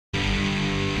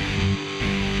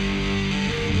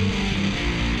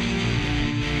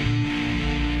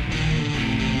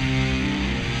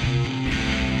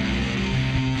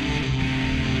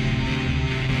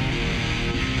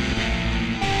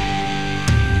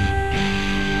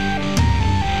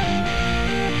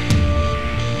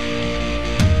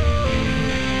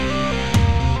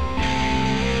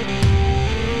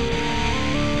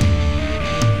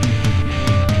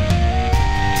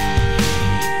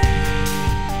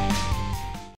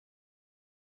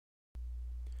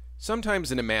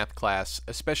Sometimes in a math class,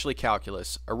 especially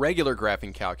calculus, a regular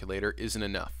graphing calculator isn't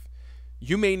enough.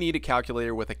 You may need a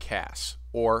calculator with a CAS,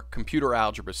 or computer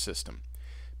algebra system,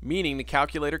 meaning the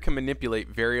calculator can manipulate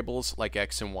variables like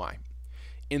x and y.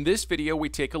 In this video, we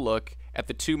take a look at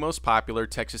the two most popular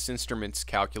Texas Instruments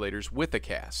calculators with a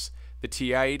CAS, the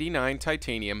TI-89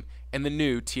 Titanium and the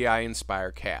new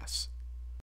TI-Nspire CAS.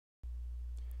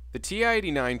 The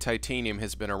TI-89 Titanium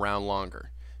has been around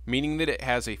longer, meaning that it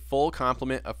has a full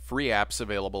complement of free apps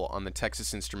available on the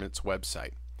Texas Instruments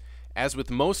website. As with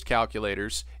most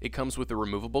calculators, it comes with a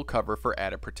removable cover for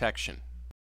added protection.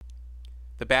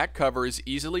 The back cover is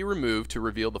easily removed to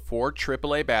reveal the 4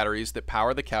 AAA batteries that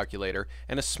power the calculator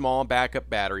and a small backup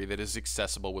battery that is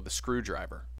accessible with a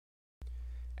screwdriver.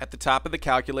 At the top of the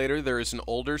calculator, there is an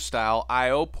older style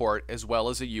I/O port as well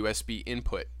as a USB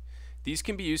input. These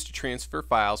can be used to transfer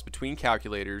files between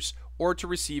calculators or to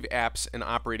receive apps and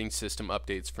operating system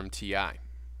updates from TI.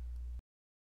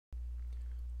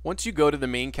 Once you go to the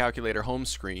main calculator home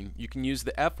screen, you can use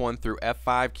the F1 through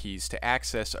F5 keys to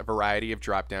access a variety of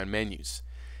drop-down menus.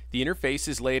 The interface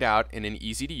is laid out in an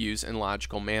easy-to-use and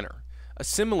logical manner. A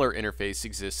similar interface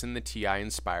exists in the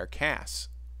TI-Nspire CAS.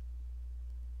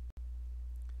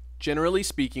 Generally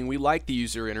speaking, we like the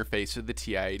user interface of the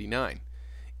TI-89.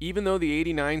 Even though the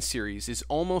 89 series is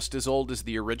almost as old as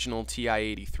the original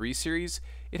TI-83 series,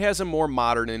 it has a more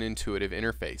modern and intuitive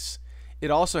interface. It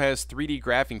also has 3D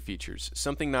graphing features,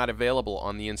 something not available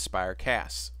on the Nspire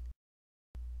CAS.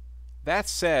 That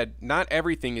said, not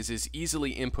everything is as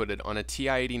easily inputted on a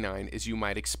TI-89 as you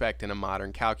might expect in a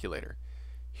modern calculator.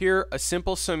 Here, a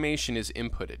simple summation is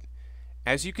inputted.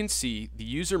 As you can see, the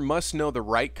user must know the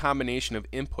right combination of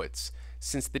inputs,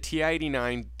 since the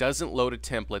TI-89 doesn't load a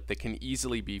template that can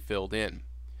easily be filled in.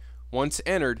 Once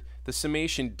entered, the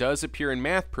summation does appear in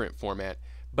math print format,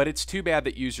 but it's too bad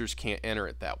that users can't enter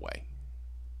it that way.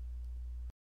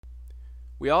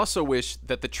 We also wish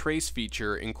that the trace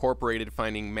feature incorporated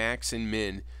finding max and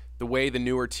min the way the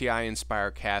newer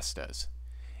TI-Nspire CAS does.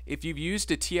 If you've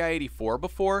used a TI-84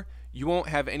 before, you won't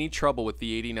have any trouble with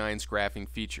the 89's graphing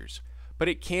features, but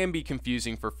it can be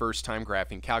confusing for first-time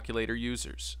graphing calculator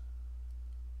users.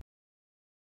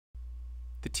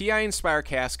 The TI-Nspire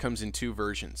CAS comes in 2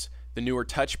 versions, the newer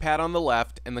touchpad on the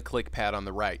left and the click pad on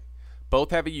the right.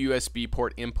 Both have a USB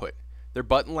port input. Their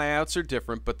button layouts are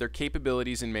different, but their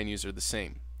capabilities and menus are the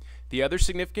same. The other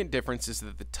significant difference is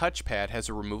that the touchpad has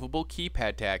a removable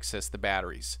keypad to access the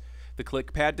batteries. The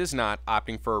click pad does not,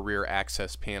 opting for a rear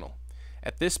access panel.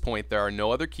 At this point, there are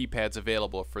no other keypads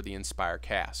available for the Nspire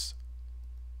CAS.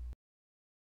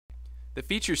 The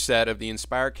feature set of the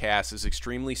Nspire CAS is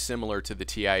extremely similar to the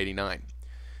TI-89.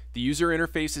 The user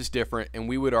interface is different and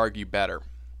we would argue better.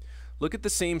 Look at the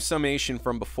same summation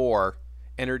from before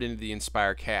entered into the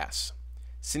Nspire CAS.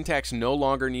 Syntax no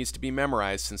longer needs to be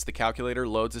memorized since the calculator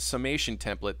loads a summation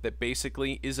template that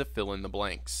basically is a fill in the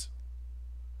blanks.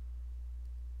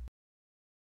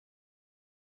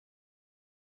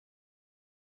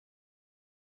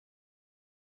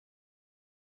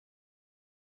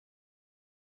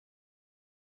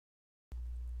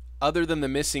 Other than the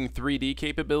missing 3D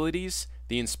capabilities,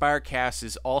 the Nspire CAS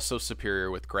is also superior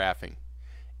with graphing.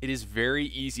 It is very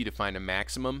easy to find a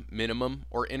maximum, minimum,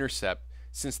 or intercept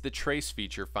since the trace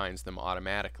feature finds them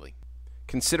automatically.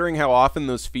 Considering how often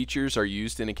those features are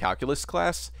used in a calculus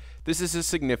class, this is a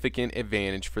significant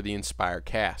advantage for the Nspire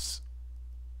CAS.